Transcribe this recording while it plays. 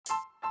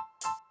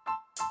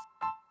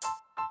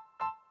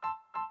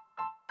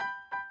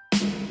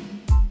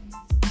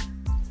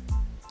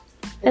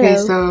Okay,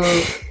 Hello.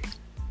 so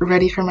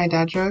ready for my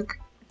dad joke?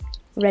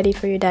 Ready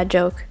for your dad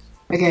joke?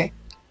 Okay.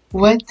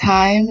 What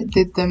time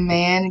did the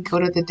man go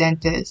to the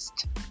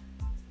dentist?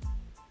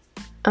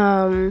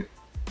 Hold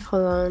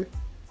on.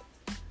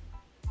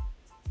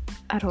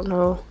 I don't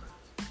know.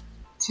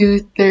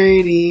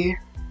 2:30.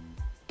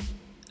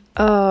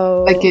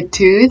 Oh. Like a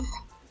tooth?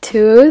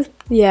 Tooth?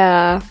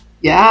 Yeah.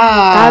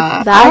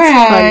 Yeah. That's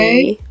Alright.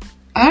 funny.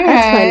 That's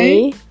Alright.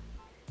 funny.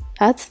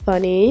 That's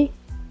funny.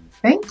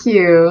 Thank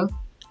you.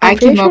 I'm I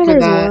pretty came sure up with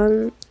there's that.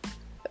 one.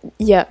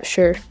 Yeah,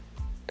 sure.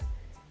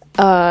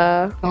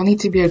 No need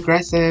to be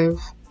aggressive.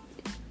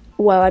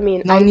 Well, I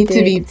mean, No I need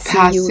to be did see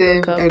you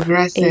look passive up a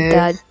aggressive.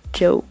 dad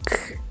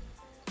joke.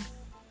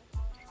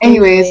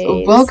 Anyways,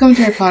 welcome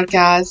to our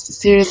podcast.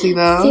 Seriously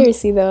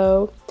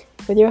though,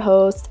 with your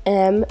host,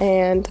 M,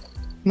 and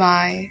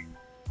my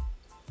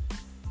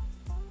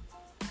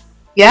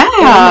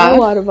my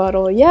water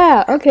bottle.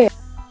 Yeah, okay.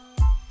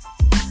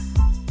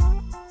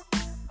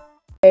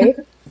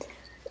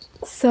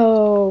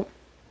 So,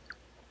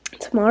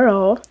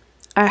 tomorrow,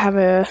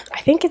 I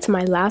think it's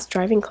my last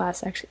driving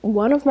class, actually.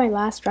 One of my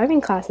last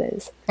driving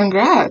classes.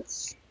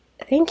 Congrats.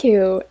 Thank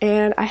you.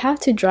 And I have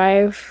to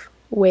drive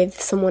with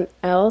someone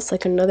else,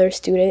 like another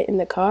student in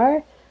the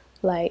car.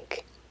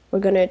 Like, we're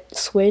gonna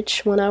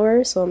switch 1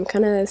 hour, so I'm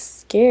kind of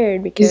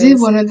scared because... Is it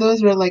one of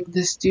those where like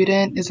the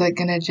student is like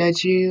gonna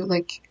judge you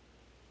like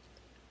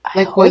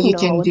I what hope you not.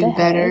 can What do the heck?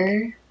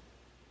 better?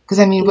 Because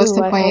I mean, what's Ew,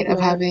 the I point hope of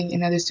not. having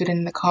another student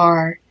in the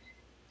car?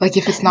 Like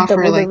if it's not for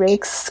Double the like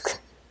risks.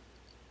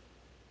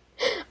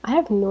 I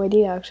have no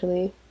idea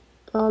actually.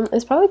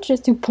 It's probably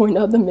just to point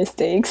out the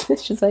mistakes.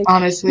 It's just like,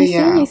 honestly,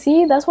 yeah. you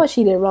see, that's what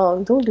she did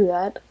wrong. Don't do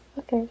that.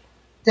 Okay.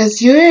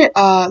 Does your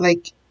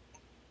like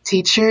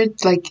teacher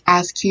like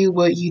ask you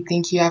what you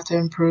think you have to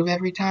improve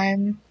every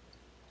time?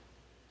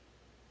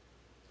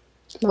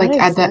 Not Like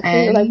at the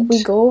exactly. Like, we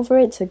end? go over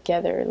it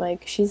together.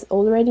 Like, she's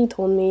already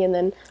told me, and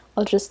then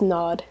I'll just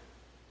nod.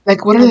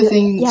 Like what are I'll the be like,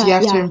 things you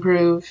have to yeah.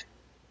 improve?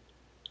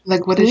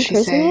 Like what does Me she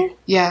say? personally?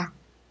 Yeah.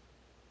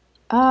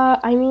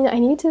 I mean, I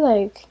need to,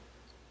 like,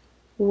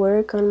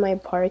 work on my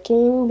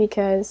parking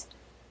because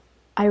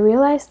I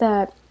realized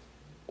that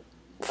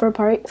for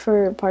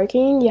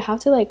parking, you have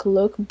to, like,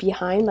 look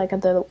behind, like,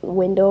 at the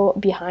window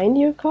behind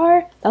your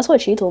car. That's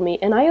what she told me.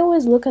 And I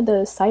always look at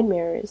the side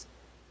mirrors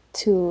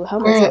to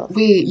help myself.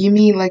 Wait, you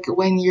mean like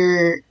when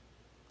you're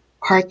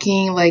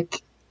parking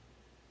like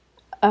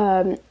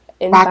In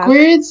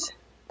backwards?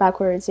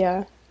 Backwards,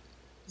 yeah.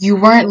 You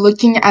weren't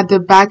looking at the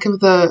back of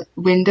the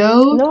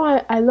window? No,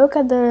 I look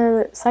at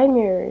the side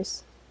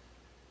mirrors.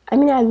 I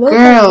mean, I look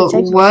Girl, to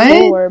check what?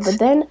 before, but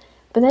then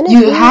it's You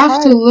really have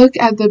hard. to look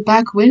at the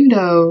back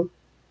window.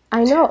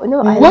 I know,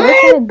 no, I What? look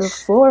at it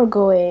before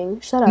going.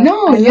 Shut up.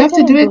 No, I you have look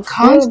to at do it it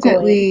before going.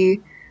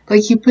 constantly.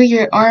 Like you put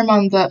your arm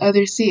on the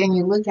other seat and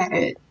you look at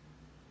it.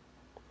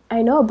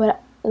 I know, but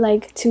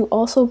like to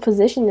also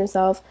position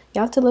yourself,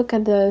 you have to look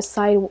at the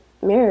side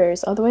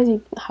mirrors. Otherwise,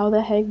 how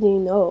the heck do you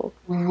know?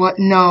 What?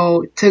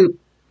 No, to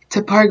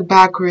park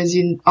backwards,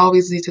 you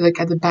always need to look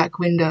at the back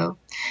window.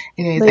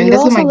 Anyways, But and you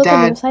that's what also my look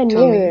at the dad side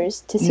told me.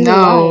 mirrors to see the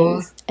No,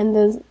 lines and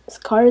the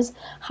cars.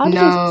 How do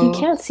you no.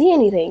 can't see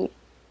anything?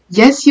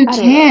 Yes, you I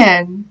don't know.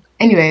 can.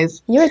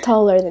 Anyways, You're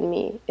taller than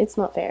me. It's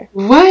not fair.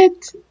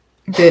 what?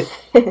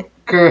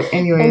 Girl,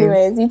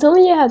 anyways. You told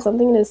me you had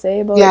something to say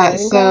about Yeah,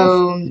 driving class.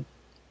 so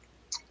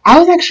I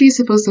was actually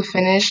supposed to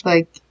finish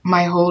like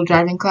my whole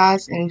driving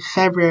class in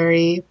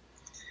February,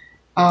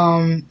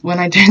 when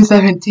I turned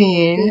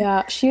 17.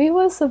 Yeah, she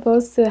was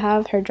supposed to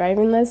have her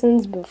driving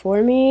lessons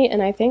before me,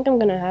 and I think I'm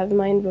gonna have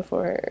mine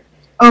before her.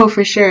 Oh,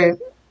 for sure.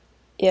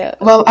 Yeah.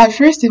 Well, at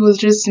first it was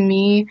just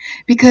me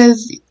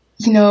because,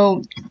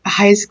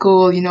 high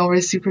school,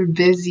 we're super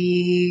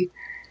busy.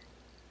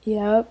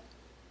 Yep.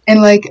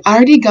 And like I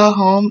already got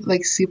home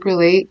like super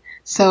late.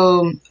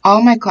 So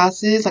all my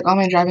classes, like all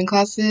my driving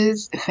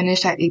classes,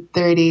 finished at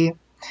 8:30,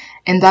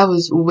 and that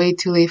was way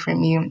too late for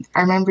me.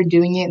 I remember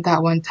doing it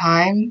that one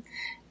time,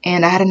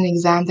 and I had an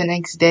exam the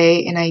next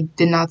day, and I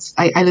did not.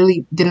 I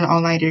literally did an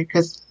all-nighter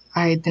because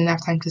I didn't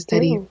have time to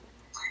study. Ooh.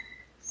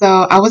 So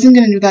I wasn't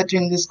gonna do that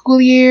during the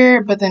school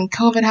year, but then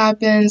COVID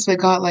happened, so it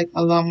got like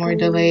a lot more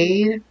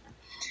delayed.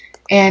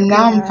 And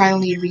now I'm Yeah.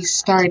 finally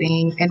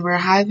restarting, and we're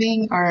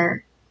having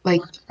our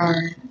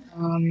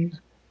um,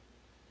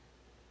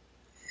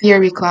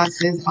 theory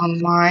classes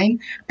online,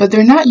 but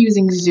they're not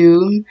using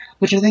Zoom,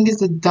 which I think is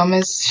the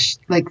dumbest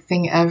like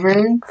thing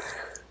ever,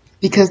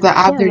 because the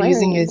app Yeah, they're mine are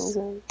using using is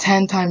Zoom.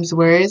 10 times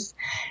worse.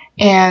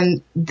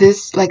 And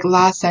this like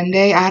last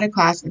Sunday, I had a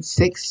class at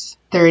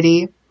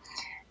 6:30,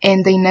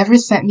 and they never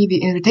sent me the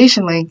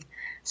invitation link,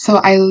 so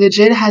I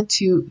legit had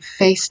to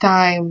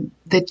FaceTime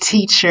the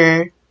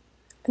teacher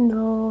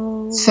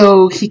No.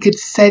 so he could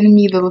send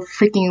me the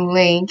freaking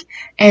link,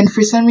 and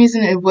for some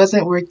reason it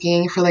wasn't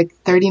working for like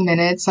 30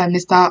 minutes, so I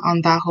missed out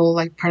on that whole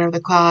like part of the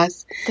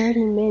class.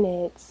 30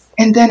 minutes.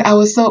 And then I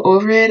was so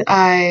over it,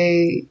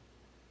 I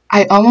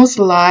almost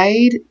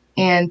lied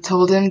and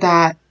told him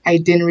that I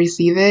didn't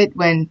receive it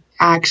when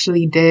I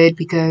actually did,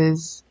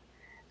 because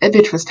that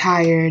bitch was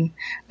tired.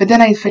 But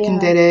then I freaking Yeah.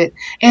 did it.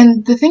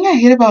 And the thing I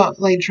hate about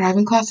like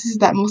driving classes is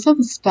that most of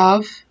the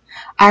stuff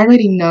I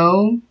already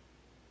know,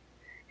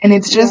 and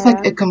it's just like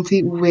a Yeah.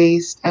 complete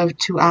waste of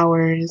 2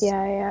 hours.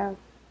 Yeah. Yeah.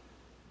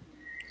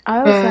 I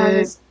also have But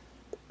this.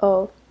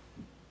 Oh,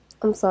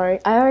 I'm sorry.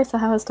 I always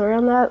have a story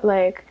on that.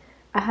 Like,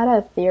 I had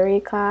a theory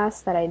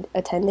class that I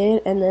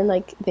attended, and then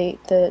like the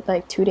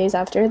like 2 days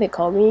after, they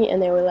called me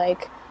and they were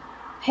like,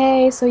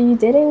 "Hey, so you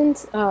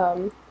didn't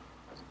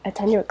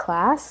attend your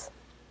class,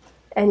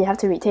 and you have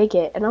to retake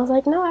it." And I was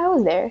like, "No, I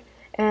was there."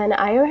 And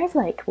I arrived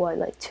like what,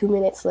 like 2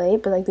 minutes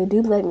late, but like the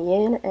dude let me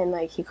in, and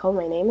like he called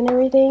my name and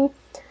everything.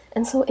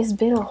 And so it's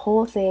been a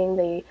whole thing.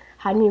 They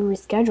had me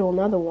reschedule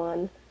another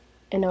one,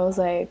 and I was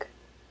like,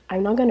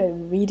 I'm not gonna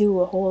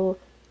redo a whole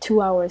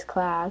 2 hours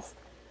class.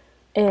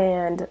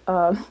 And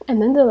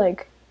then the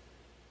like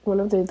one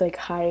of the like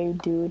high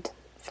dude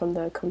from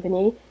the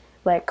company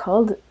like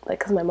called, like,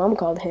 because my mom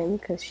called him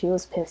because she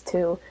was pissed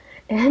too.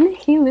 And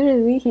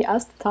he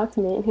asked to talk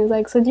to me, and he was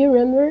like, "So do you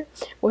remember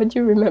what do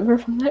you remember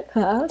from that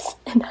class?"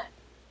 And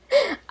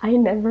I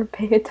never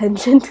pay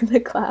attention to the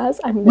class.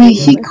 I'm wait,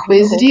 literally on he my phone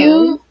the quizzed whole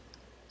time. you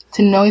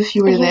to know if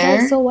you And were he was like,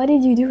 there? "So what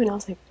did you do?" And I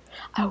was like,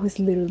 I was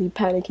literally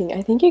panicking.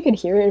 I think you could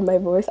hear it in my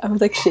voice. I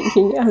was like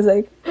shaking. I was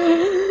like,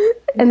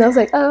 and I was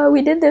like,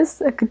 we did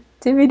this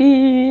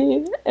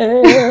activity.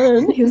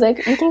 And he was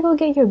like, "You can go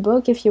get your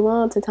book if you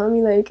want to tell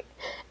me, like,"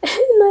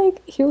 and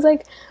like, he was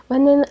like,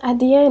 and then at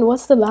the end,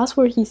 what's the last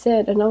word he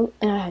said? And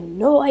I had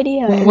no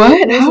idea. And then it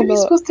What? was How are you about,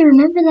 supposed to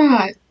remember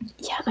that?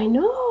 yeah, I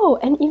know.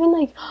 And even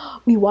like,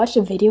 we watched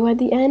a video at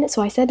the end.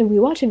 So I said, we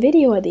watch a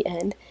video at the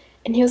end.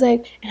 And he was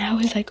like, and I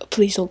was like,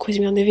 "Please don't quiz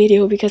me on the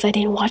video because I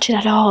didn't watch it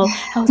at all.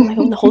 I was on my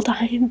phone the whole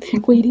time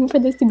waiting for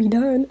this to be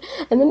done."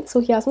 And then,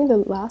 so he asked me the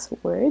last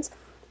words.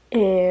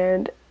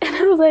 And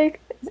I was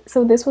like,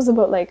 so this was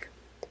about like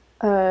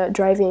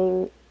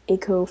driving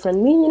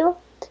eco-friendly,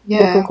 Yeah.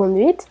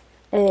 eco-conduite.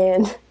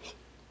 And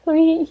so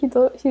he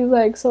was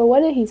like, "So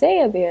what did he say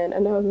at the end?"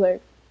 And I was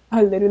like,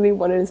 I literally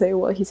wanted to say,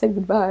 "Well, he said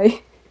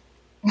goodbye."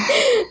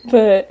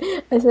 But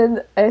I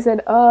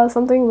said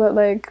something about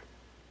like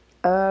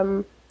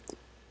um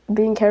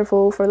being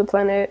careful for the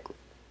planet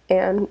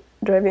and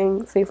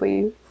driving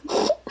safely.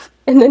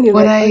 And then he's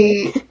What like, "Okay."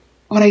 I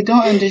what I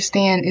don't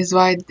understand is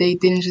why they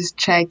didn't just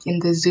check in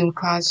the Zoom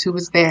class who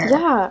was there.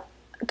 Yeah,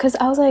 because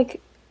I was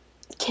like,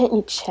 can't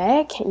you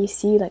check? Can't you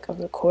see like a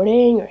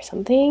recording or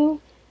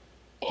something?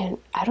 And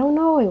I don't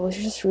know. It was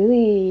just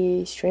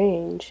really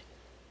strange.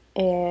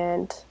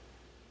 And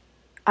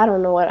I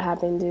don't know what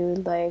happened,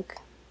 dude. Like,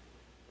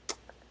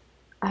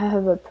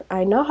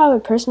 I now have a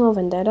personal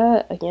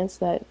vendetta against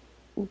that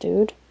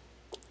dude.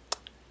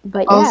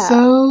 But yeah,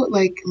 Also,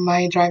 like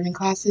my driving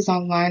classes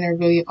online are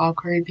really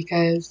awkward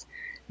because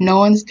no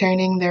one's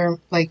turning their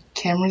like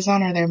cameras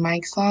on or their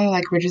mics on.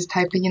 Like we're just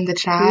typing in the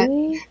chat.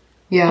 really?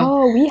 Yeah.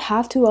 Oh, we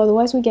have to,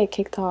 otherwise we get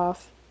kicked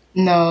off.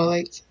 No,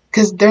 like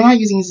because they're not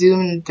using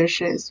Zoom and their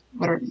shit is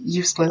what are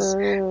useless.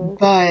 Mm,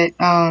 But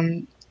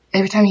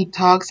every time he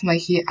talks and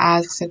like he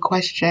asks a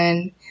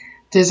question,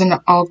 there's an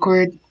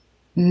awkward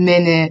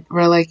minute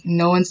where like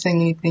no one's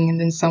saying anything and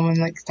then someone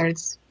like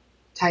starts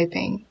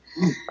typing.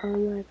 oh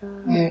my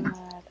But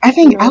god. I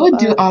think I No, would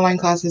do online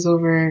classes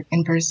over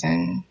in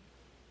person.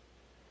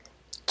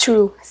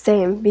 true,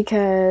 same,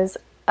 because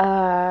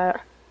uh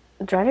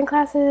driving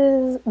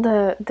classes,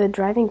 the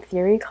driving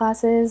theory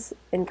classes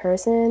in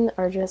person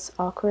are just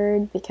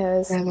awkward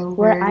because They're the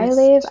where I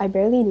live, worst. I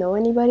barely know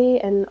anybody,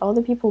 and all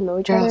the people know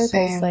each Girl, other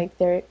because same. like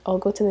they're all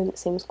go to the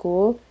same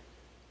school,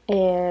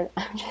 and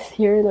I'm just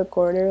here in the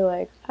corner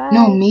like,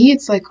 No, "Hi, me,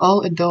 it's like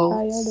all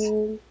how y'all adults.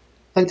 doing?"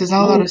 Like, there's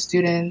not a lot Oh, of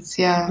students.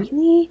 Yeah.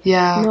 really?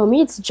 Yeah. No,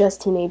 me it's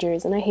just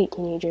teenagers, and I hate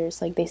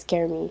teenagers. Like, they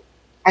scare me.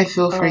 I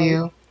feel for Um,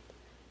 you.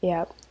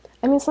 yeah.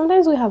 I mean,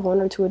 sometimes we have one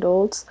or two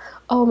adults.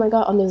 Oh my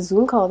god, on the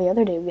Zoom call the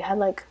other day, we had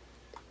like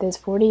this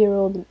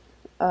 40-year-old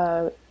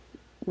uh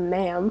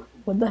ma'am,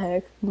 what the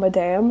heck,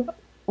 madame,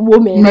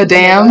 woman. Oh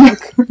my god, Madame.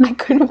 I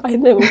couldn't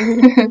find the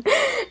word.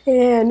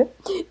 And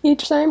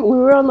each time we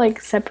were on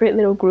like separate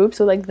little groups,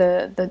 so like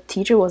the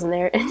teacher wasn't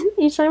there. And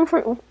each time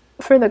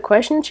for the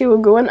question, she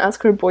would go and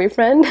ask her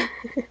boyfriend.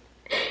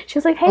 She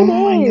was like, "Hey Oh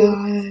my babe,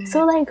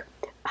 so god. like,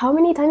 how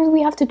many times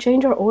we have to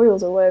change our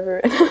oils or whatever?"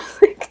 And I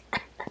was like,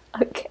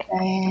 "Okay."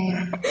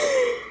 Dang.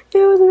 It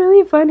was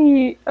really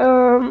funny.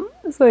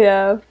 So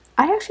yeah,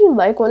 I actually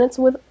like when it's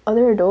with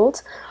other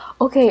adults.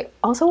 Okay,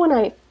 also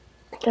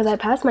because I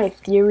passed my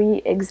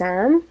theory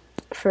exam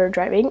for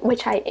driving,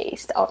 which I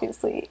aced,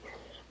 obviously.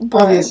 But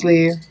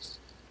Obviously.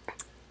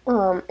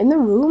 in the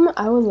room,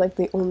 I was like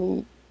the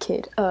only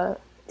kid,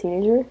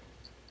 teenager.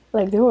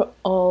 Like they were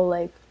all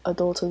like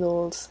adults,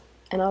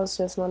 and I was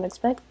just not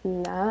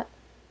expecting that.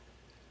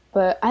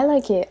 But I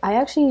like it.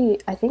 I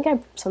think I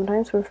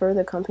sometimes prefer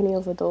the company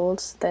of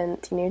adults than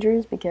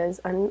teenagers because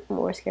I'm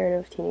more scared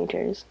of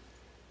teenagers.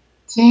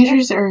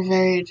 Teenagers are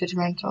very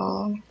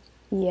judgmental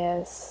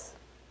Yes.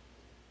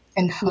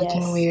 and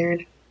fucking Yes.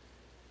 weird.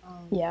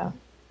 Yeah.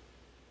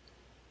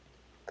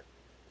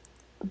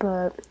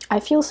 But I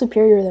feel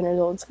superior than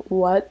adults.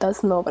 What?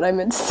 That's not what I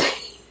meant to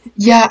say.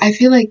 Yeah, I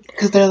feel like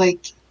because they're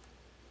like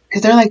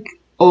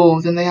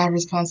old and they have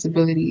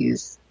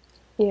responsibilities.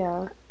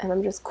 Yeah, and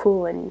I'm just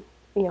cool and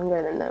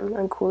younger than them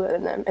and cooler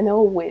than them, and they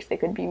all wish they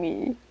could be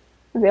me.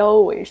 They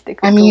all wish they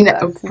I could go mean,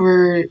 back to.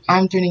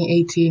 I'm turning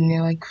 18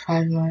 in like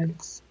 5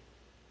 months.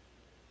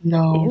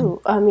 No,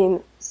 Ew. I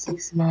mean,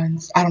 6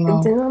 months. I don't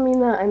it know. did not mean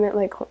that I meant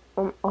like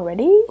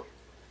already.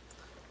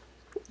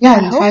 Yeah, I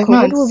in hope five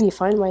COVID will months. be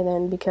fine by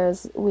then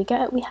because we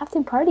have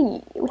to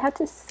party. We have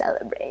to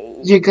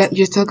celebrate.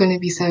 You're still gonna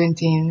be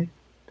 17.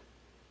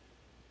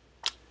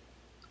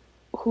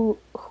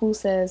 Who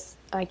says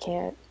I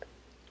can't?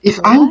 If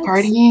I'm What?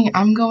 partying,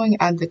 I'm going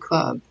at the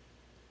club,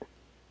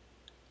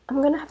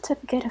 I'm gonna have to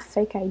get a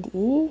fake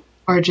ID.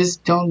 or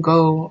just don't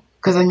go.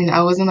 Cause I mean,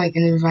 I wasn't like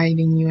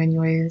inviting you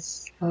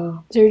anyways.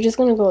 So So you're just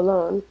gonna go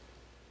alone.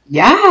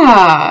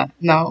 yeah,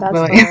 no, That's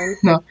but like fine.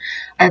 no,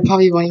 I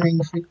probably won't even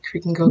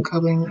freaking go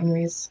clubbing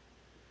anyways.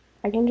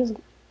 I can just,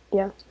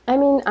 yeah. I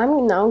mean,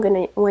 I'm now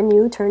gonna, when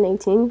you turn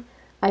 18,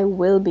 I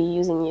will be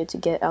using you to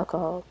get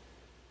alcohol.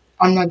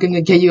 I'm not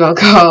gonna get you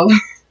alcohol.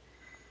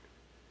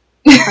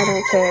 I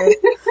don't care.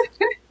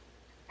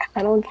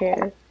 I don't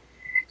care.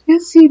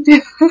 Yes, you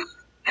do.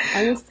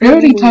 I'm We still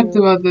already using talked you.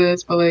 about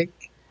this, but like,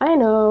 I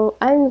know.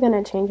 I'm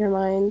gonna change your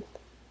mind.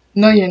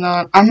 no, you're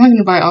not. I'm not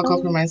gonna buy alcohol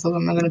for Um, myself.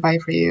 I'm not gonna buy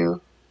it for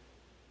you.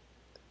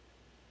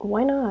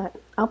 why not?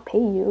 I'll pay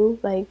you.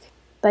 Like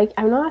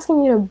I'm not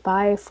asking you to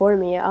buy for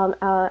me.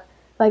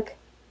 Like,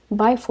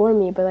 buy for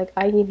me, but like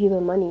I give you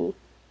the money.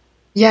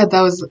 Yeah,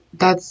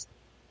 that's.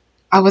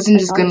 I wasn't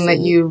Like just gonna let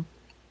honestly. you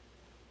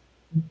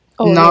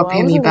Oh no, not I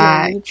pay me wasn't gonna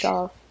back. leech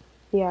off.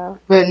 Yeah.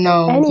 But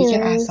no, you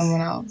can ask Anyways, someone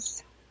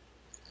else.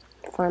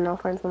 fine. I'll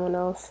find someone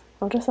else.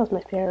 I'll just ask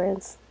my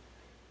parents.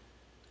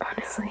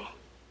 Honestly.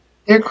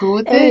 They're cool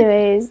with it.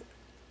 Anyways,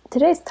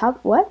 today's top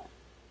what?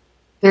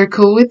 They're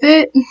cool with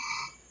it.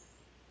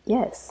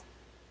 Yes.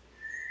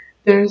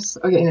 There's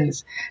okay.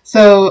 Anyways,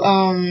 so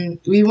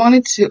we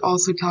wanted to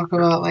also talk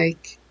about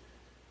like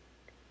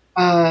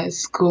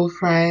school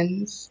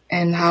friends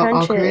and how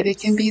awkward it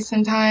can be Friendships.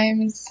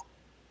 sometimes.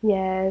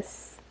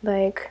 Yes.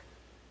 Like,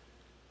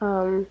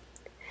 um,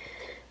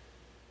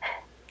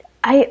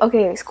 I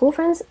okay, school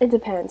friends, it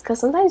depends. Because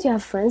sometimes you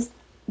have friends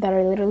that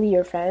are literally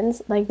your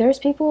friends. Like, there's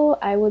people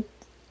I would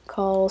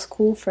call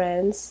school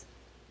friends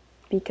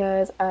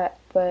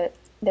but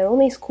they're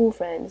only school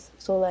friends.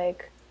 So,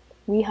 like,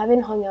 we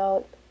haven't hung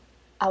out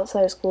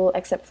outside of school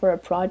except for a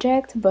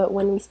project. But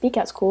when we speak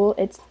at school,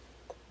 it's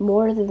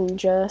more than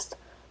just,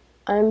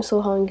 I'm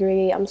so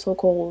hungry, I'm so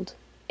cold.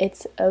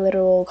 It's a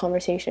literal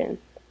conversation.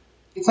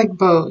 It's like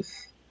both,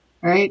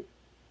 right?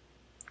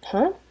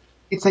 Huh?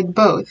 It's like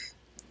both.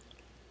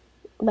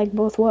 Like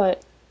both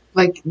what?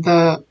 Like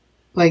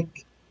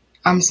like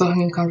I'm so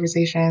hungry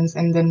conversations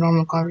and the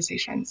normal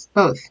conversations.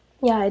 Both.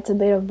 Yeah, it's a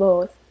bit of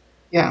both.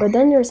 Yeah. But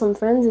then there's some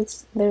friends,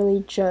 it's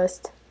literally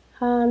just,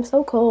 I'm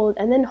so cold.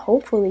 And then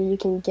hopefully you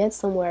can get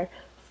somewhere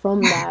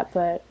from that.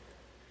 But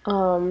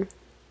um,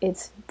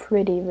 it's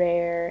pretty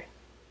rare.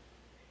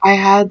 I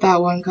had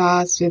that one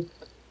class with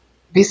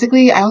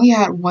basically I only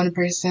had one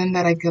person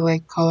that I could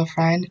like call a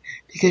friend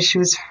because she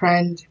was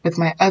friend with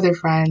my other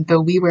friend,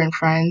 though we weren't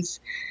friends.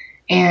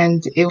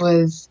 And it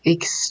was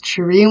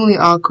extremely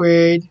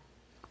awkward.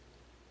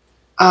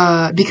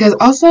 Because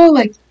also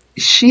like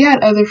she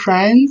had other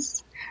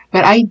friends,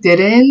 but I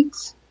didn't.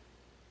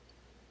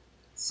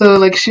 So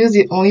like she was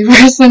the only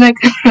person I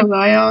could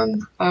rely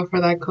on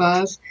for that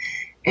class.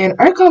 And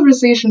our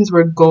conversations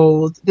were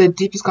gold, the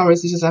deepest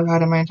conversations I've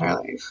had in my entire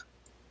life.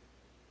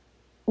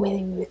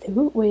 Wait,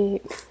 who?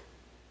 Wait.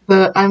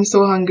 The I'm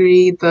so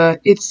hungry,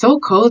 the it's so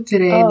cold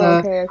today, Oh,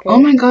 the okay, oh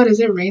okay. my god, is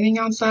it raining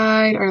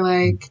outside? Or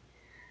like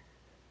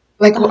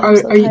Oh, I'm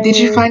so are you did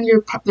you tired. find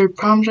your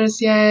prom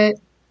dress yet?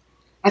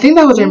 I think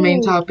that was our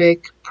main Ooh.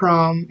 topic,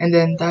 prom, and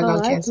then that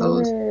got I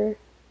canceled. remember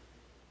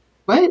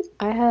What?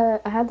 I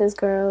had this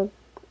girl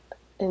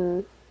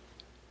in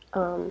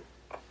um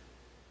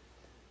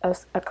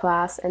a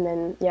class, and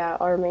then yeah,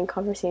 our main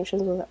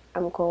conversations was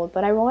I'm cold.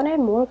 But I wanted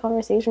more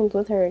conversations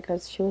with her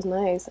because she was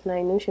nice, and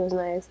I knew she was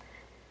nice.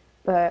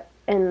 But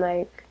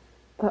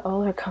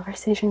all her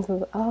conversations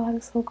was, oh, I'm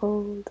so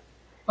cold.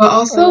 But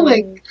also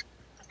like Or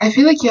I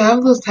feel like you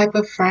have those type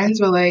of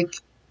friends where like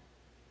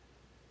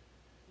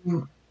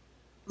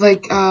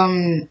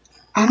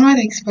I don't know how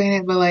to explain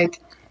it, but like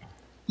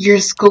your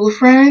school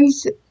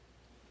friends,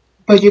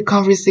 but your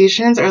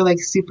conversations are like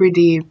super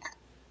deep.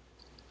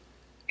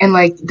 And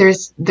like there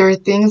are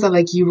things that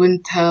like you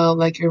wouldn't tell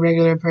like a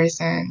regular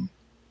person.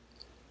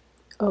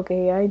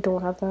 okay, I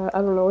don't have that.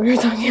 I don't know what you're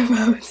talking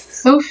about.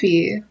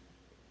 Sophie,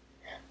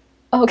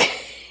 Okay.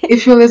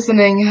 if you're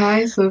listening,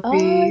 hi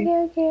Oh, Sophie. okay,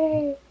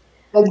 okay.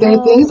 Like there are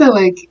things Um, that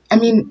like I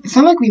mean, it's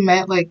not like we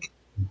met like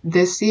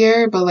this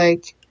year, but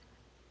like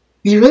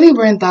we really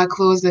weren't that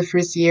close the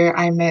first year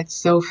I met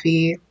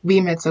Sophie.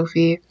 We met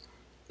Sophie.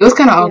 It was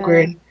kind of yeah.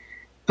 awkward.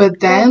 But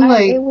Well, then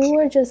like we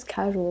were just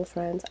casual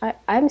friends.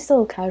 I'm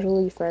still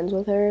casually friends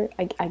with her.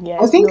 I I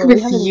guess. think No, we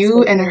with haven't you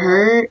spoken and in a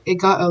while. her, it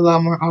got a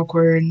lot more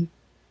awkward.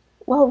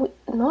 well,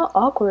 not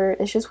awkward.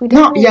 It's just we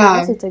didn't No, have any yeah.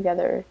 classes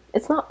together.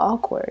 It's not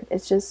awkward.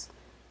 It's just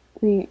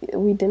we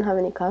didn't have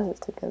any classes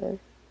together.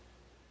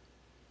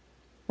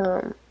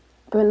 Um,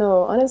 but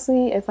no,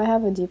 honestly, if I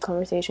have a deep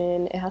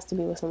conversation, it has to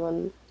be with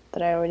someone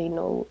that I already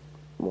know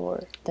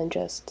more than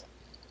just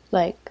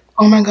like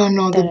Oh my God,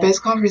 no. The that.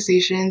 best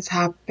conversations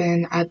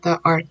happen at the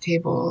art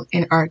table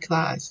in art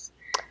class.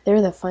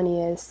 They're the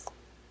funniest.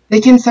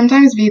 They can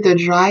sometimes be the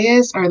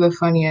driest or the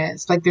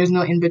funniest. Like there's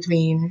no in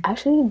between.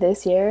 Actually,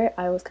 this year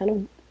I was kind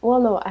of well,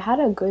 no, I had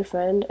a good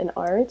friend in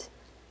art,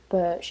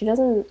 but she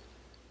doesn't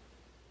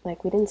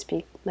like we didn't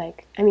speak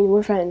like I mean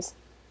we're friends,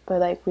 but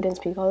like we didn't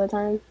speak all the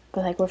time.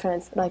 But like we're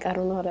friends. Like I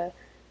don't know how to.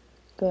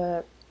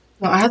 But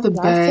No, I had the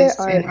last year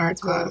best in art, art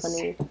it's really class.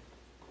 funny.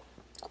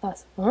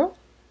 Class, huh?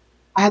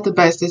 I had the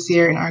best this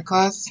year in art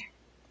class.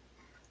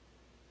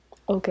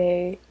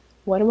 Okay.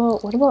 What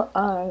about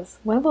us?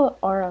 What about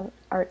our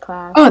art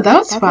Oh, class? that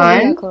was That's why we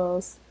got fun.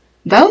 close.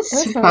 That It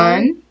was was fun.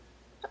 fun.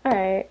 All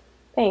right.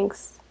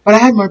 Thanks. But I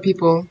had more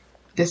people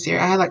this year.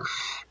 I had like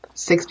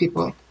 6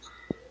 people.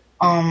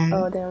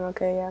 Oh Um, damn.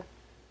 Okay. Yeah.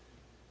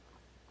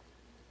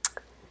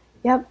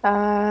 Yep.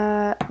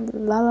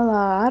 La la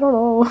la. I don't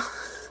know.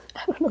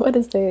 I don't know what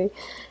to say.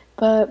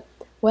 But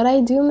what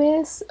I do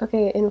miss,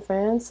 okay, in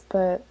France,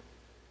 but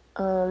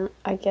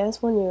I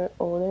guess when you're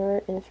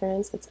older in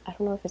France, it's I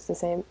don't know if it's the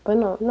same, but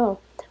no, no.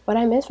 What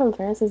I miss from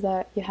France is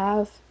that you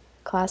have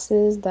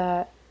classes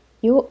that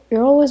you're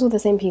always with the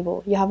same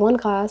people. You have one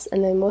class,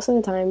 and then most of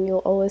the time you'll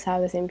always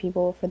have the same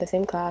people for the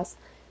same class.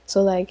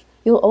 So like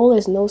you'll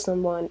always know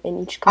someone in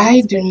each I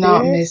class. do But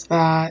not here, miss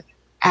that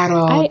at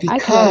all I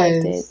kind of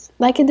liked it. because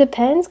Like it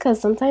depends, cause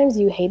sometimes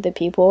you hate the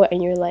people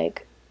and you're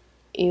like,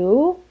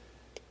 ew.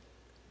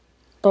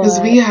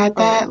 we But had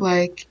that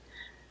like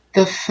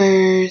the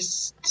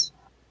first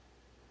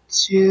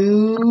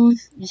 2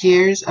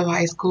 years of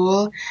high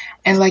school,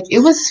 and like it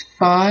was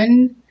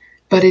fun,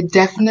 but it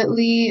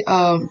definitely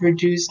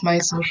reduced my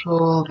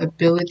social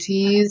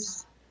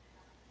abilities,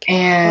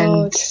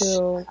 oh, and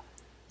true.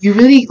 you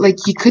really like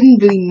you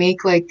couldn't really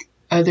make like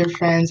other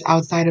friends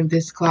outside of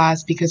this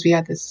class because we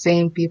had the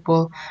same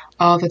people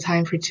all the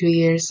time for 2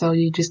 years. So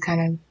you just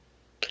kind of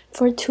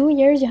For 2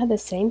 years you had the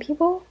same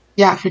people.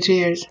 yeah, for 2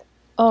 years.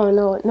 Oh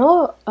no,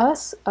 no,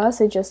 us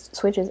it just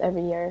switches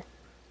every year.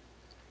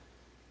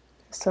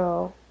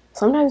 So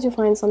sometimes you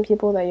find some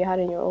people that you had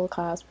in your old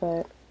class,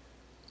 but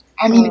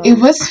I mean, it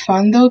um was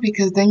fun though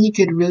because then you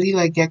could really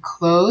like get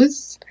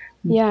close,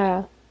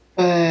 yeah.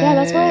 Yeah,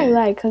 that's what I but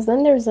like cuz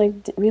then there's like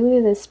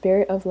really the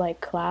spirit of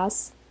like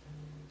class.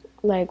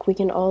 Like we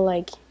can all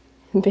like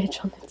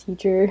bitch on the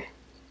teacher.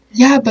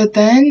 yeah, but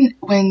then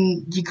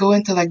when you go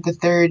into like the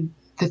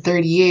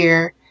third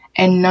year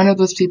and none of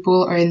those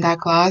people are in that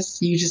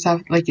class, you just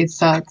have like it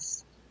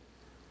sucks.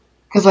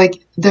 Because like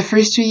the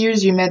first 2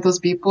 years you met those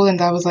people and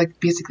that was like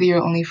basically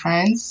your only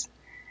friends.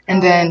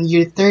 And Oh yeah. then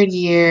your third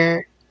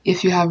year,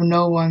 if you have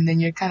no one, then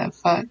you're kind of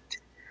fucked.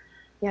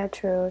 Yeah,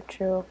 true,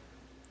 true,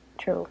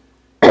 true.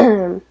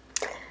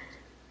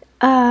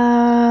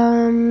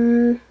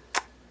 um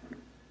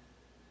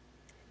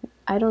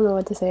I don't know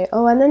what to say.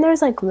 Oh, and then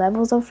there's like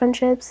levels of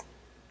friendships.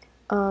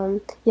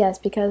 Yes,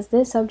 because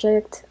this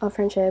subject of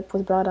friendship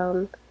was brought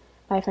on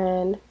by a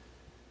friend.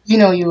 You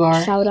know you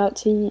are. Shout out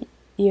to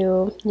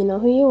you. You know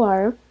who you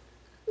are.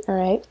 All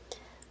right.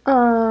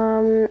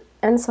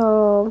 And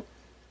so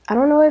I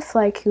don't know if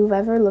like you've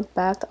ever looked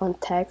back on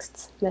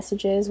text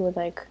messages with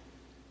like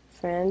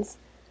friends.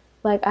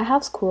 Like I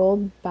have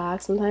scrolled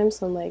back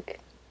sometimes on like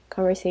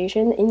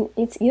conversation, and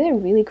it's either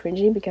really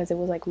cringy because it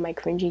was like my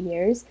cringy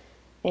years,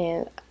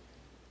 and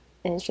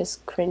it's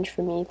just cringe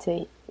for me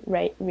to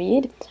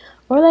read,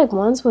 or like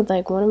once with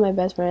like one of my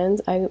best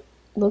friends, I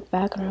look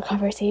back on our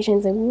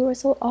conversations and we were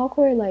so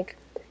awkward. Like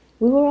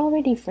we were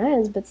already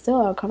friends, but still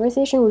our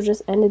conversation was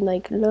just ended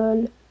like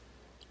lol,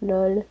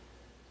 lol,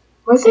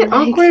 Was and it like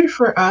awkward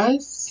for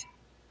us?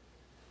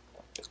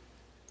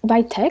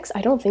 by text,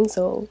 I don't think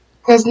so.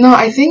 Because no,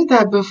 I think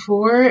that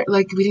before,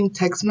 like, we didn't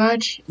text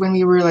much when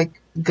we were like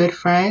good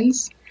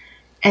friends.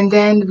 And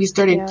then we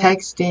started Yeah,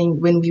 texting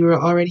when we were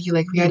already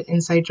like we had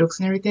inside jokes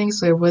and everything,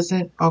 so it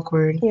wasn't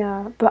awkward.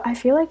 yeah, but I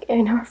feel like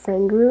in our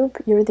friend group,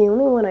 you're the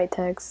only one I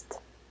text.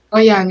 Oh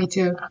yeah, me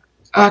too.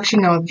 Oh,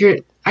 actually no,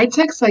 I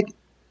text like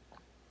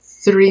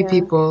three Yeah.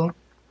 people,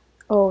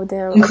 Oh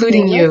damn. Okay,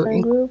 including in our you,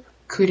 friend group,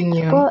 including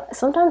you. well,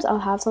 sometimes I'll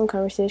have some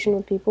conversation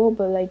with people,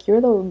 but like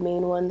you're the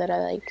main one that I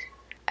like.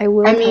 I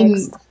I will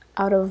mean, text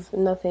out of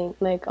nothing.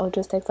 Like I'll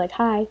just text like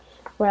hi,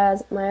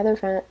 whereas my other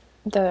friend,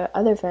 the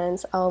other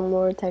friends, I'll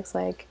more text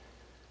like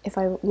if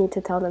I need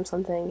to tell them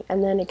something,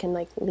 and then it can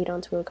like lead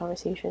on to a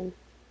conversation.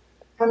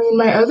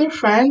 my other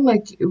friend,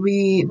 like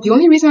the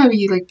only reason why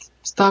we like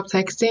stopped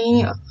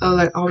texting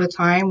like all the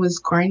time was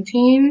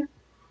quarantine.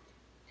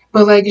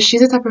 But like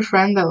she's the type of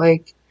friend that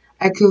like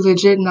I could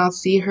legit not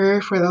see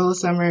her for the whole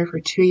summer for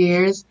 2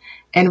 years,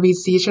 and we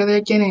see each other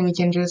again, and we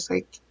can just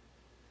like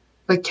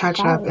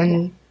catch up Valid.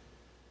 and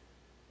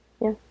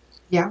Yeah.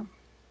 yeah.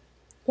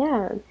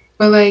 Yeah.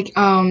 But like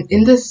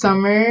in the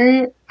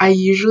summer, I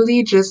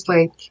usually just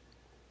like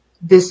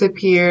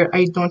disappear.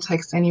 I don't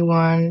text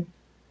anyone.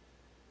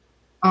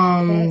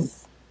 Um,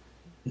 Yes.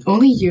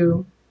 only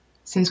you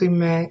since we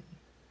met.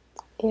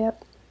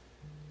 Yep.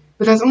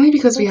 But that's only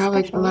because we That's have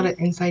like a lot special. of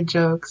inside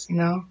jokes, you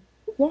know?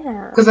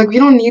 Yeah. Because like we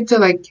don't need to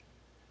like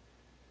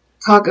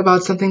talk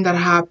about something that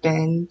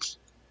happened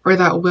or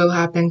that will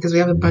happen because we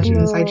have a bunch of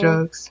inside No.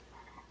 jokes.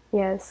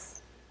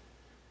 Yes.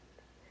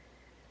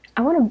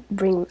 I want to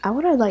bring. I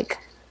want to like.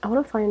 I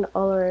want to find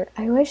all our.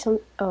 I wish some.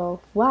 Oh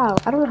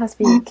wow! I don't know how to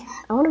speak.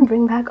 I want to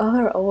bring back all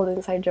our old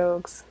inside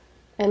jokes,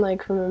 and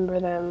like remember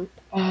them.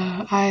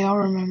 I don't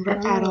I remember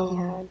don't know at what we all.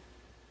 had.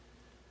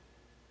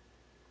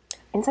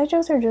 Inside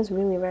jokes are just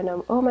really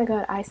random. Oh my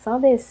god! I saw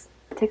this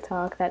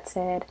TikTok that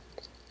said,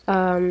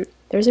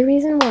 "There's a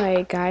reason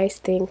why guys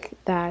think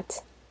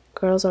that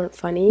girls aren't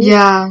funny,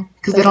 Yeah,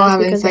 because they but don't that's have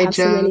because they inside have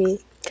so jokes.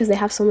 many. Because they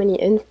have so many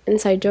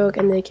inside joke,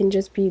 and they can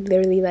just be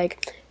literally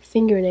like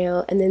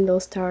fingernail, and then they'll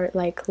start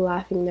like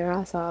laughing their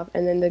ass off,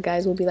 and then the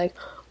guys will be like,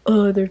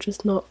 oh, they're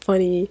just not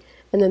funny,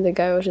 and then the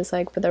guy was just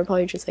like, but they're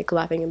probably just like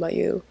laughing about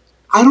you,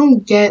 I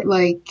don't get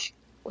like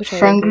which I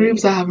friend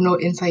groups agree. that have no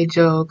inside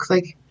jokes.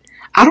 Like,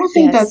 I don't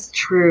think Yes, that's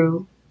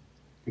true.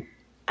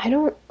 I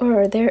don't,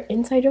 or their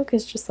inside joke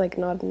is just like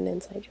not an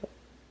inside joke,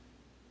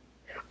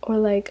 or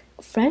like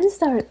friends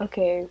that are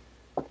okay.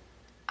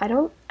 I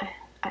don't,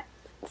 I,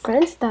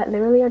 friends that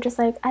literally are just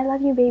like, I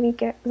love you, baby,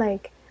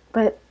 like,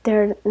 but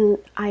they're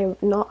I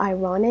not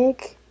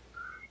ironic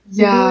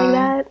and be like Yeah,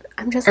 that.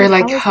 I'm just or like,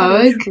 like how is that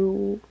hug.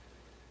 untrue?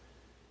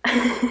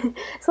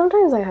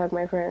 Sometimes I hug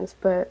my friends,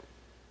 but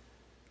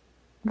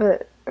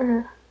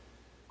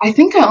I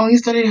think I only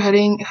started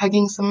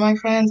hugging some of my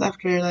friends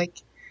after like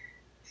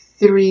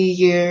 3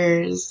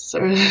 years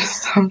or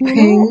you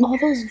know something. all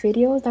those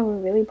videos that were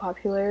really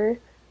popular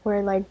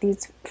where like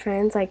these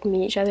friends like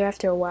meet each other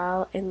after a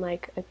while in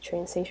like a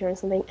train station or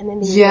something, and then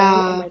they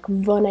run and Yeah, like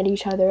run at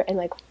each other and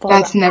like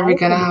fall that's out. never I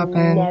gonna could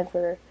happen.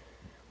 never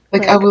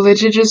Like, I like will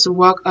literally just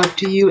walk up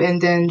to you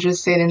and then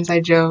just say an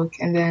inside joke,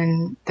 and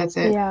then that's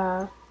it.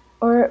 yeah.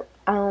 Or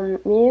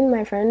me and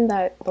my friend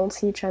that don't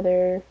see each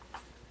other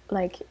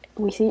like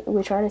we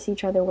try to see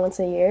each other once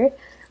a year.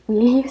 We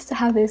used to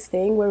have this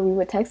thing where we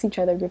would text each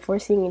other before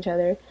seeing each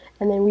other,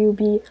 and then we would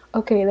be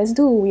okay. Let's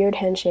do a weird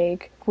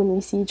handshake when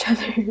we see each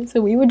other.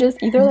 So we would just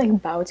either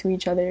like bow to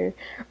each other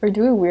or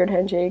do a weird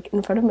handshake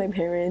in front of my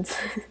parents,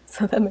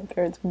 so that my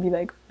parents would be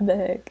like, "What the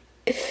heck?"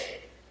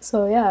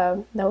 So yeah,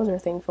 that was our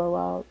thing for a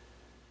while.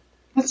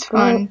 That's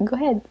Girl, fun. go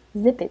ahead,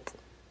 zip it,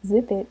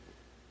 zip it.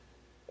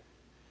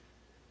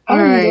 All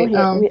Oh, you don't right.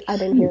 hear? I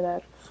didn't hear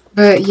that.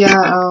 But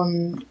yeah,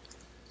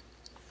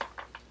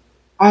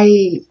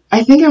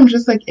 I think I'm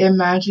just like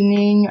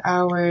imagining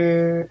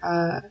our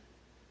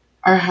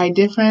height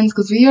difference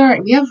because we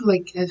have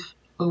like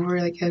over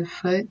like a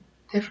foot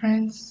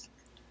difference.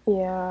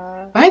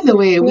 Yeah, By the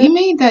way, we we're.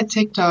 made that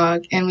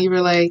TikTok and we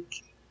were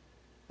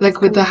It's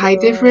with the gonna height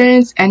go.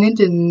 difference and it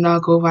did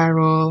not go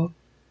viral.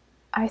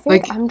 I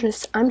think Like I'm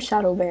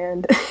shadow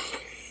banned.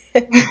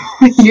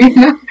 you're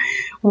not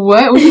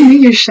what? What do you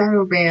mean you're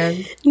shadow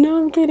banned? No,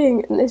 I'm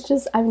kidding. It's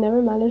just I've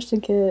never managed to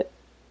get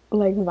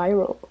like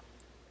viral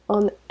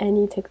on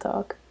any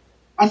TikTok.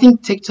 I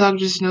think TikTok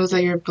just knows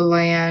that you're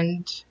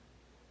bland,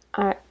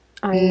 I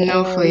I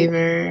no am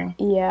flavor.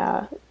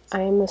 yeah,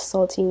 I am a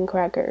saltine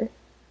cracker.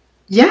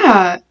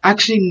 Yeah,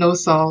 actually no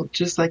salt,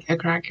 just like a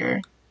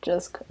cracker.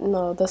 Just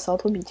no, the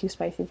salt would be too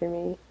spicy for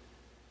me.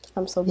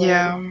 I'm so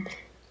bland. Yeah.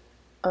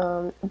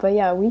 But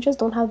yeah, we just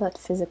don't have that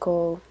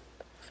physical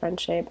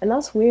friendship, and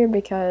that's weird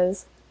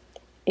because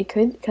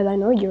because I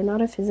know you're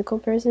not a physical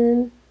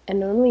person, and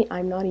normally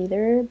I'm not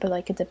either, but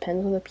like it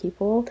depends on the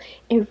people.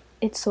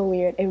 It's so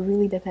weird. It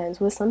really depends.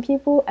 With some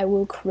people, I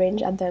will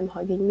cringe at them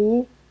hugging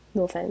me.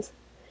 No offense.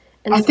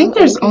 And I some think other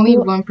there's only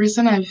people, one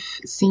person I've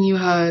seen you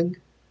hug.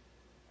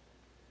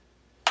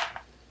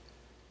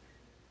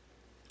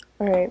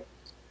 all right,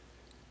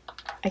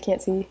 I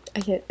can't see.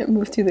 I can't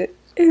move to the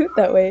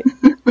that way.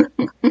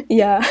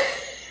 Yeah,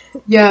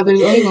 Yeah,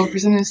 there's only one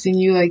person I've seen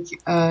you like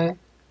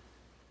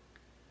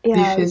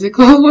be yeah,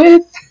 physical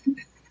with.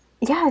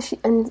 yeah.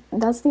 And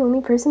that's the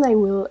only person I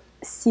will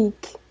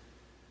seek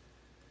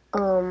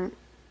um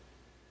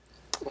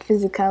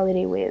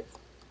physicality with.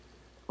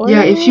 Or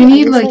Yeah, if you normally I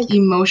need just like like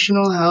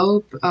emotional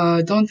help,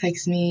 don't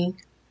text me.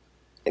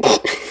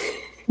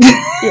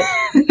 yeah.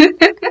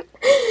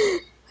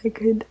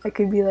 I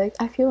could be like,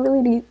 I feel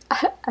really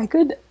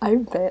I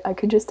bet I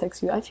could just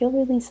text you. I feel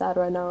really sad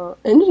right now.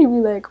 And she'd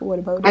be like, what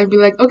about I'd it? be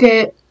like,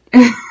 okay.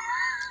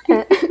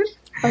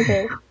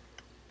 Okay.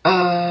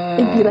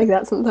 It'd be uh, like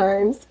that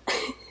sometimes.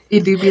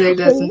 it do be like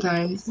that Or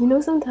sometimes. you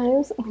know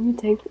sometimes when you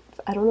take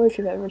I don't know if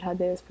you've ever had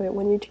this, but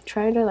when you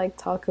try to like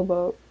talk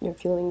about your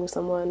feeling with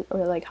someone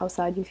or like how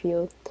sad you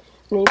feel,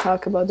 and then you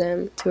talk about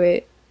them to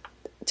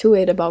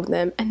it about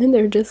them, and then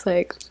they're just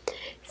like,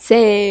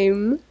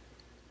 same.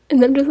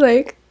 And I'm just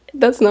like,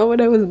 that's not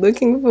what I was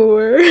looking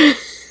for.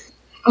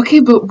 Okay,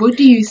 but what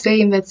do you say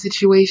in that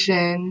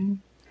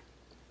situation?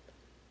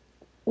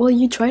 Well,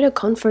 you try to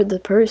comfort the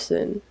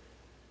person.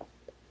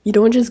 You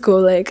don't just go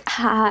like,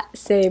 ha,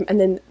 same, and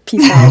then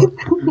peace out.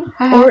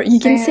 Or you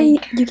can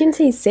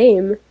say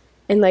same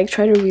and like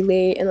try to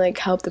relate and like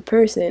help the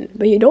person,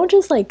 but you don't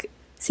just like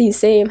say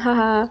same,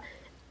 haha,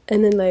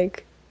 and then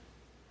like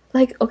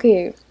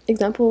okay,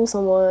 example,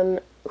 someone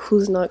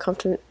who's not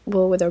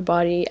comfortable with their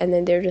body and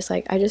then they're just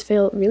like, I just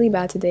felt really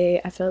bad today,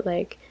 I felt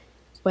like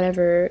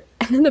whatever,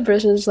 and then the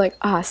person's just like,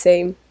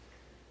 same,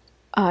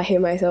 I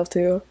hate myself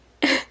too.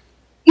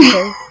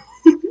 Okay.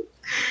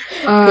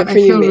 I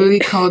feel really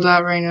called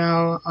out right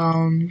now.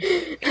 I'm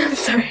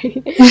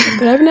sorry,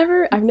 but I've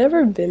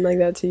never been like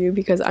that to you,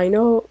 because I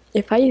know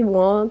if I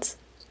want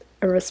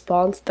a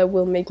response that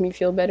will make me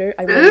feel better,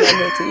 I will not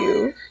go to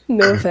you.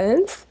 No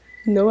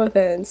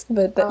offense,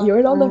 but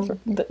you're not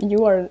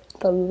you are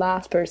the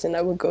last person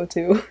I would go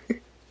to.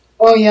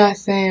 Oh yeah,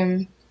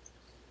 same.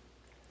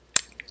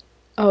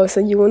 Oh, so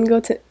you wouldn't go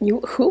to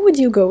you? Who would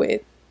you go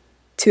with?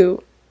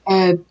 To?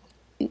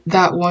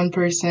 That one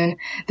person.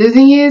 The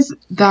thing is,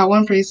 that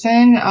one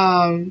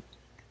person,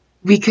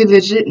 we could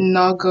legit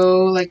not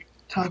go like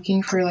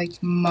talking for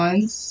like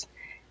months,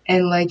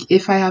 and like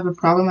if I have a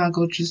problem, I'll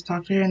go just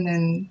talk to her, and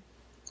then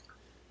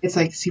it's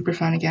like super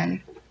fun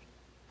again.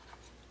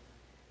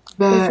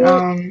 But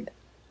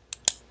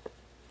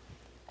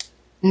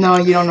no,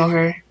 you don't know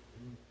her.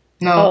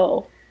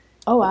 No.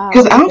 Oh wow.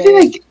 Because I don't feel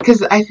like,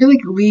 because I feel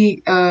like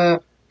we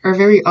are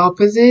very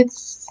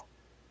opposites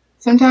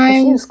sometimes.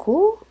 Is she in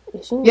school?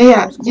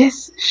 Yeah.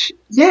 Yes.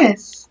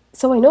 Yes.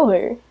 So I know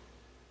her.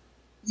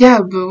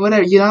 Yeah, but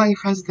whatever. You're not like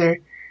friends with her.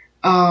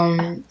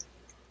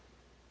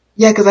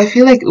 Yeah, because I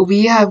feel like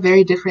we have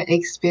very different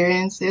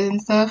experiences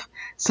and stuff,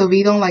 so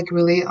we don't like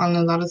relate on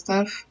a lot of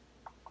stuff.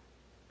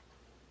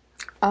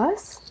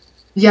 Us?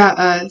 Yeah,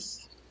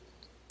 us.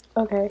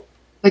 Okay.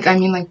 Like, I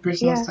mean, like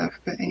personal stuff,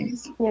 but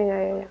anyways.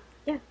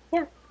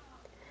 Yeah.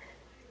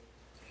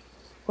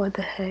 What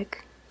the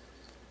heck?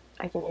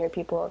 I can hear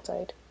people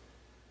outside.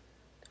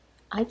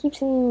 I keep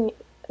seeing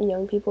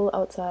young people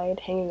outside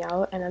hanging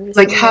out, and I'm just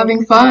like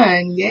having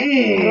fun.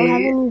 Yay! I don't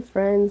have any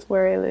friends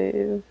where I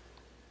live,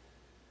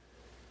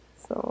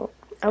 so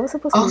I was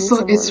supposed to meet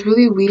someone. It's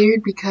really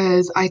weird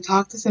because I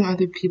talked to some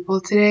other people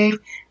today,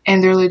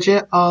 and they're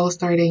legit all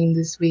starting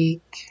this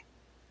week.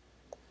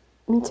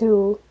 Me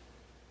too.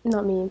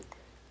 Not me.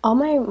 All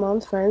my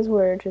mom's friends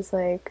were just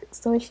like,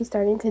 so is she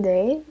starting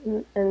today?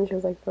 And she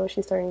was like, no,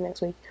 she's starting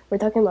next week. We're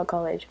talking about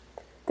college.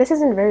 This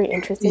isn't very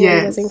interesting,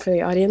 I'm guessing, for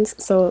the audience,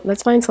 so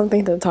let's find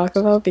something to talk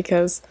about,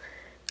 because,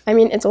 I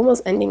mean, it's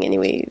almost ending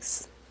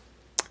anyways.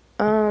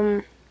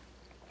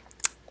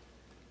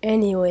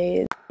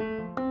 Anyways.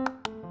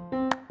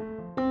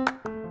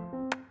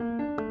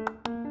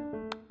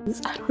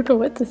 I don't know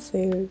what to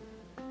say.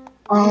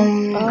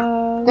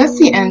 That's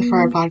the end for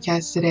our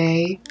podcast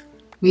today.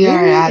 We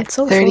are at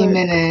 30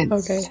 minutes.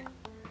 Okay.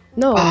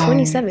 No,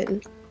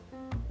 27.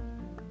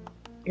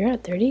 You're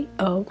at 30?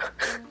 Oh.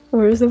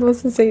 We're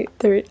supposed to say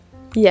 30.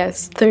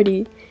 Yes,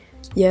 30.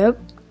 Yep.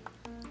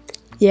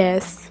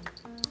 Yes.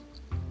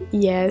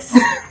 Bruh,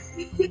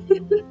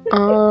 I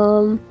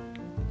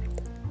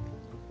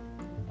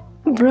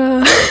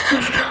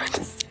don't know what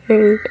to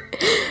say.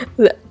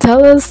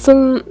 Tell us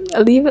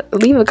leave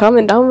a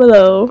comment down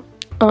below.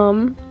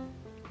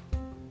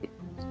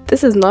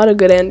 This is not a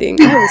good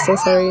ending. I'm so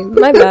sorry.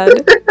 My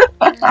bad.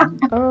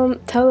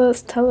 Tell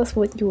us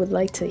what you would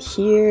like to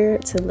hear,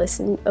 to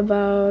listen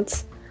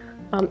about.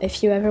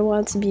 If you ever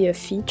want to be a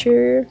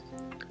feature,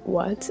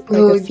 what?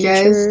 Like a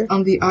feature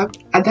on the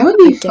that would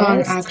be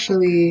fun,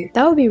 actually.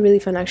 That would be really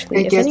fun,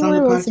 actually. If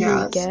anyone wants to be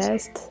a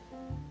guest,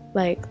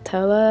 like,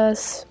 tell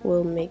us.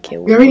 We'll make it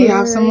work. We already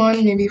have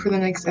someone, maybe for the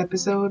next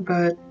episode,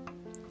 but...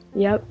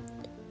 Yep.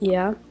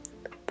 Yeah.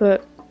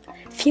 But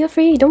feel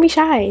free. Don't be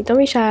shy. Tell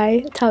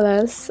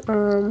us.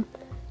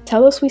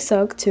 Tell us we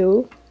suck,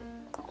 too.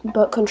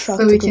 But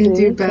constructively. So we can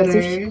do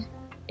better.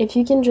 If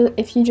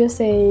you just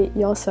say,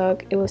 y'all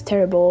suck, it was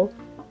terrible,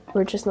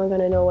 we're just not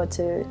gonna know what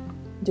to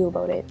do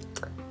about it.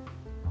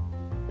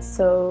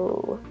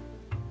 So...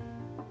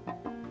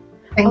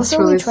 Thanks also,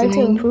 for we listening.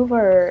 tried to improve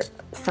our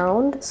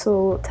sound,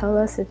 so tell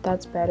us if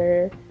that's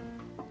better.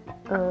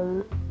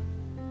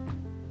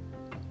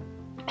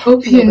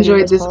 Hope you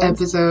enjoyed this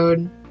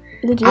episode.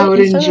 Legit, I would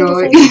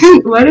enjoy.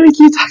 Why do we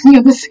keep talking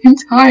at the same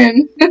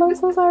time? I'm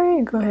so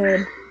sorry. Go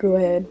ahead.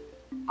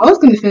 I was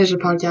going to finish the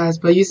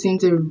podcast, but you seem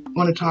to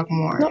want to talk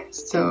more.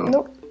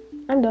 Nope.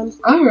 I'm done.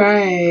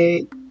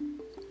 Alright.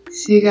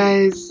 See you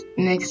guys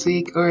next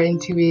week or in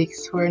 2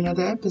 weeks for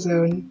another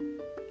episode.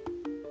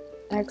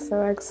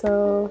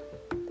 XOXO.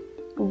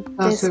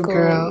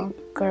 Disco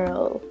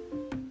Girl.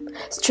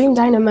 Stream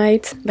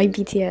Dynamite by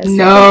BTS.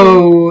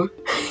 No.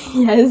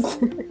 Yes.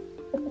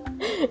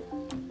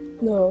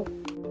 No.